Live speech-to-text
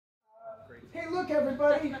Hey, look,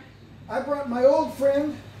 everybody. I brought my old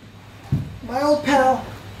friend, my old pal,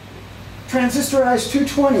 Transistorized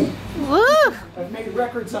 220. Woo! I've made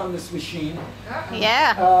records on this machine.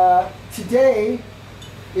 Yeah. Today,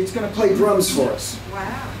 it's going to play drums for us.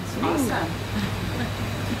 Wow, that's awesome.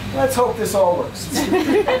 Let's hope this all works.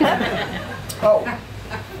 Oh,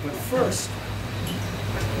 but first,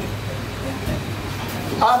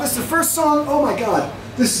 this is the first song. Oh my God,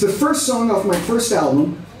 this is the first song off my first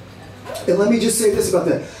album. And let me just say this about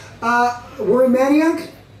that. We're in Manayunk?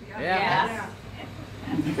 Yeah.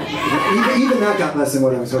 Even that got less than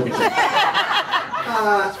what I was hoping for.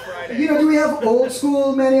 You know, do we have old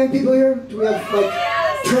school Manayunk people here? Do we have like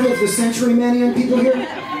turn of the century Manayunk people here?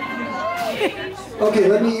 Okay,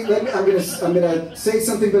 I'm gonna say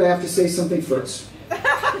something, but I have to say something first.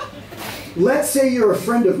 Let's say you're a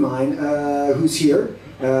friend of mine who's here,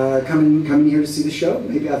 coming here to see the show.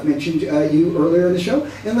 Maybe I've mentioned you earlier in the show.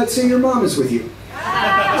 And let's say your mom is with you.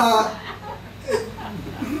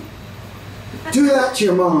 Do that to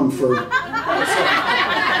your mom for a second.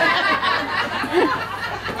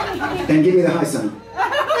 And give me the high sign.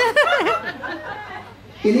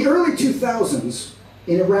 In the early 2000s,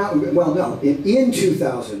 in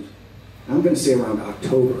 2000, I'm going to say around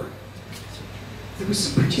October, there was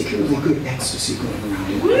some particularly good ecstasy going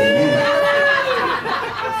around in Manhattan.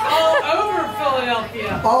 All over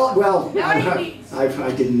Philadelphia.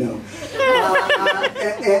 I didn't know.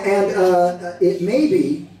 It may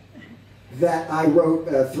be that I wrote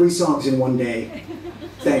 3 songs in one day,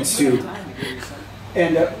 thanks to,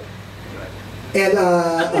 this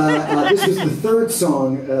was the 3rd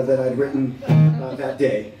song that I'd written that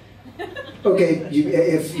day. Okay,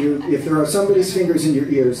 if there are somebody's fingers in your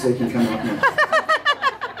ears, they can come out now.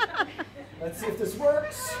 Let's see if this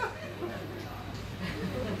works.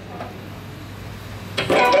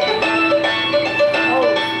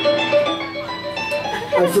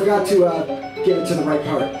 I forgot to get it to the right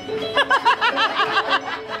part.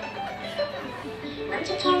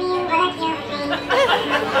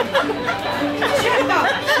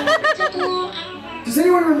 Does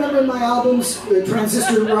anyone remember my albums, the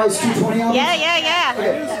Transistorized 220 albums? Yeah.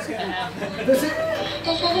 Okay.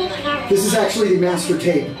 This is actually the master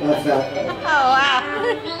tape of that. Oh,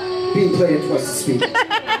 wow. Being played at twice the speed.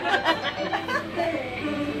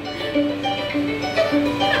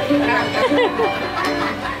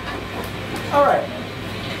 All right.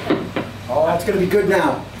 Oh, that's going to be good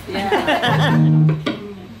now. Yeah.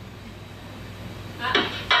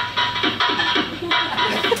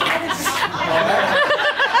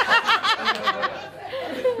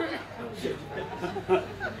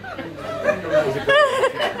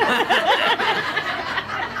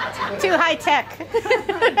 Too high tech.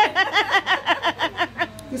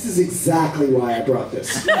 This is exactly why I brought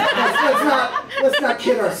this. Let's not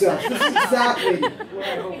kid ourselves. This is exactly what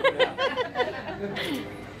I hoped for.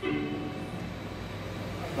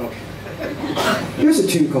 Okay. Here's a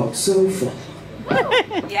tune called So Full.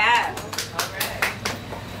 Yeah.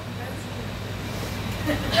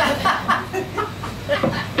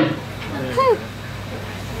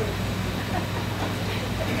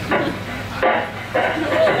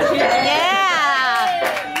 Yeah.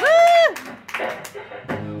 Woo!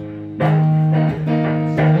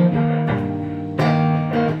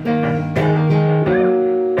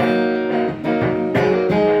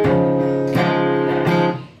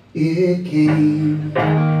 It came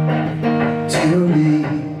to me,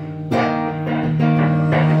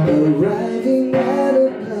 arriving at a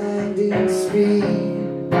blinding speed.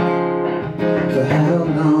 For how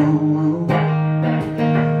long?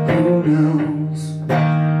 Who knows?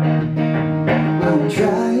 I'm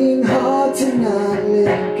trying hard to not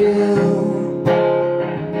let go.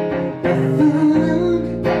 I found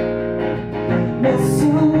my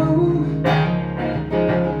soul.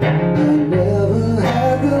 I never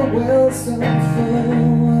had the well so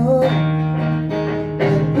full.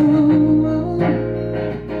 And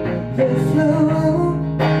the flow.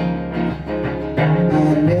 I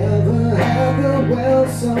never had the well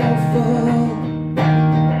so full.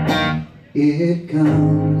 It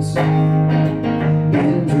comes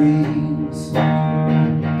in dreams.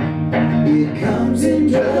 It comes in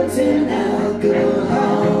drugs and alcohol.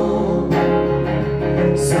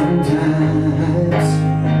 Sometimes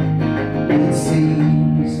it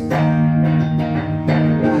seems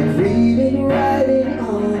like reading writing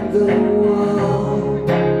on the wall.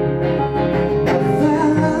 I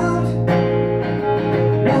found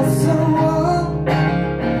my soul.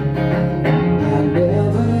 I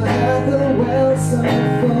never had the well so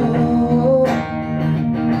full.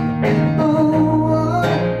 And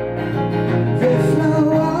the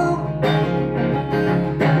flow.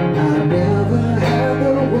 I never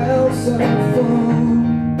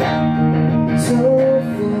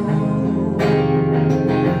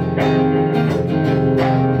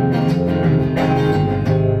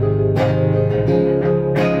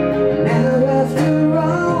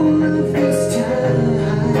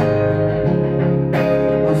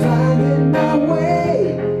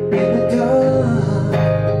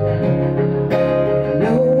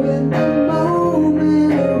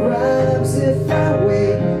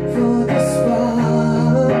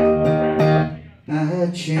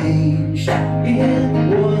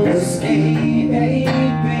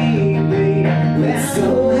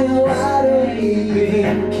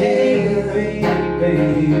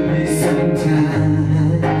time.